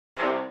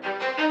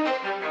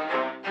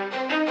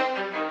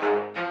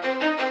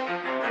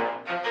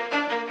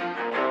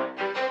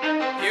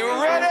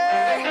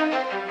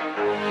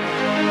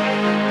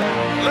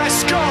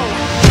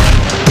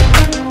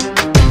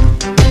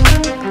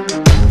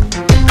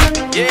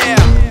Yeah.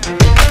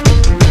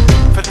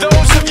 For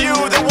those of you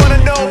that wanna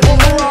know what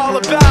we're all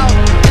about,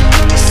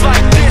 it's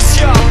like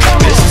this, y'all.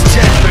 This is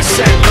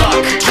 10%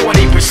 luck,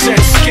 20%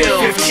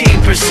 skill,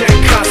 15%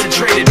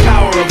 concentrated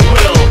power of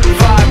will,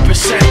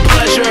 5%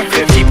 pleasure,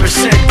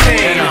 50%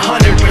 pain, and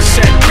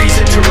 100%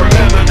 reason to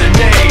remember the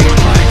name.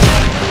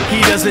 He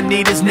doesn't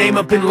need his name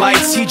up in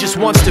lights, he just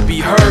wants to be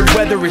heard,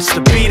 whether it's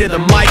the beat or the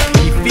mic.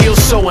 He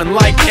feels so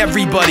unlike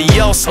everybody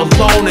else,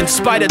 alone, in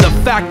spite of the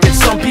fact that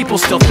some people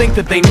still think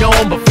that they know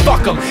him. But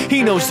fuck him,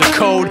 he knows the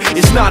code.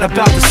 It's not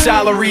about the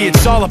salary,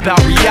 it's all about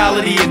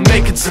reality and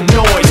making some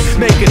noise,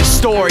 making a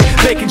story,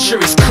 making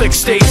sure his click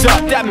stays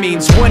up. That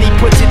means when he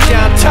puts it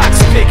down, Tox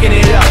picking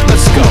it up.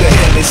 Let's go. Who the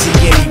hell is he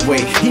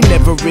anyway? He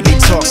never really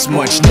talks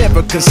much,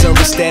 never concerned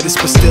with status,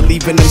 but still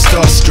leaving him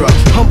starstruck.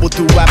 Humble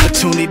through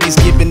opportunities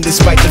given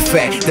despite the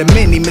fact that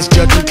many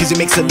misjudge him cause he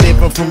makes a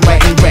living from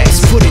writing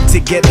raps. Put it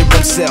together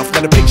himself,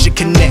 now the picture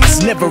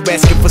connects, never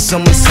asking for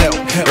someone's help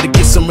or to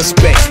get some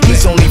respect.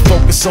 He's only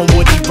focused on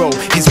what he wrote,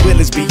 his will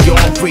is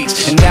beyond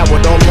reach, and now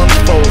it all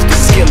unfolds, the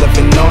skill of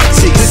an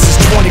artist. This is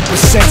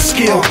 20%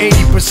 skill,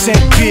 80%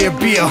 fear,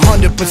 be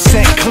 100%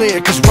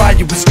 clear, cause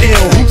Ryu was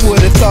ill. Who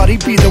would've thought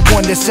he'd be the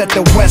one that set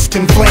the West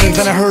in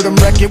flames? And I heard him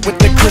wreck it with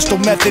the crystal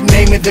method,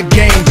 name of the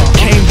game.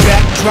 Came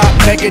back, dropped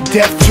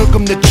Megadeth, took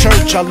him to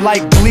church. I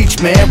like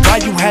Bleach, man,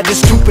 Ryu had the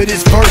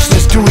stupidest verse,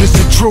 this dude is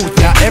the truth.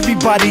 Now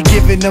everybody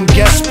giving them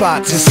guest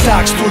spots and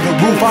stocks through the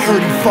roof. I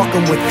heard he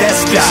fucking with that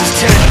stock.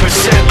 This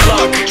is 10%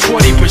 luck,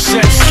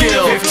 20%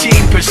 skill,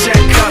 15%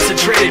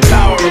 concentrated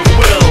power of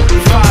will,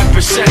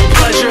 5%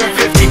 pleasure,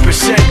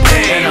 50%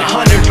 pain, and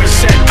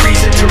 100%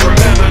 reason to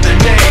remember the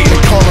name.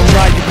 They call him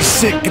Ryu, he's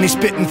sick and he's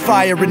spitting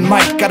fire. And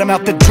Mike got him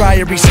out the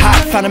dryer, he's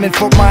hot. Found him in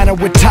Fort Minor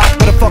with top,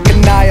 but a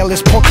fucking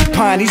nihilist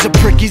porcupine. He's a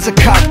prick, he's a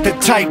cock. The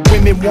type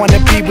women wanna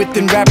be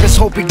within, rappers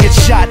hope he gets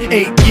shot.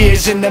 8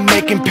 years in the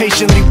making,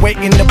 patiently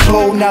waiting to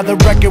blow. Now the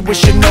record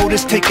with your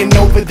notice taking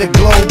over the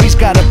globe. He's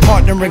got a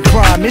partner in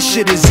crime, this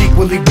shit is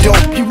equally dope.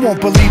 You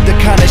won't believe the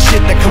kind of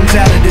shit that comes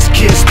out of this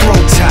kid's throat.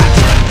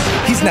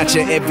 He's not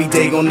your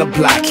everyday on the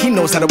block, he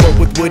knows how to work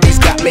with what he's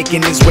got,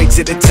 making his way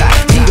to the top.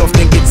 He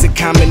often gets a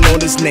comment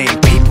on his name,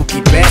 people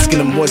keep asking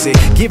him, was it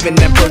given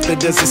that birth or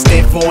does it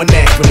stand for an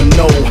acronym?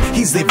 No,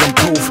 he's living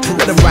proof,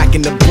 let him rock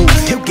in the booth.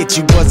 He'll get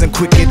you buzzing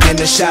quicker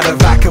than a shot of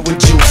vodka with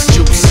juice.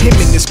 Him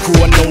and his crew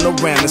are known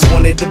around as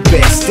one of the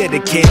best,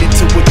 dedicated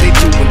to what they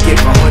do and give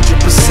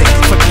 100%.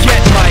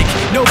 Forget Mike,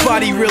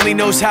 nobody really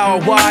knows how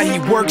or why he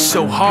works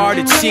so hard.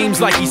 It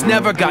seems like he's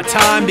never got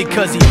time,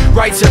 because he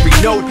writes every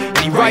note and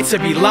he writes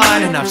every line.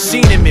 And I've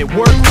seen him at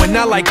work when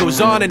that light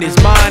goes on in his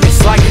mind.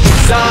 It's like a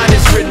design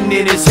is written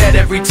in his head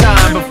every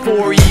time,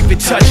 before he even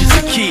touches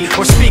a key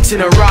or speaks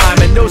in a rhyme.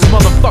 And those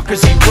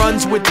motherfuckers he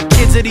runs with, the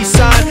kids that he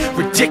signed,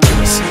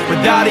 ridiculous,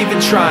 without even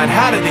trying.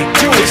 How do they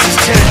do it? This is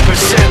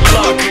 10%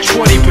 luck,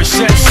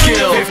 20%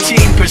 skill,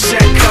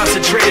 15%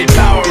 concentrated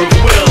power of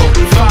will,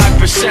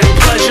 5%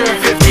 pleasure,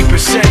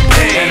 50%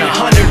 pain, and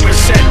 100%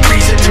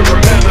 reason to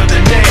remember the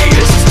name.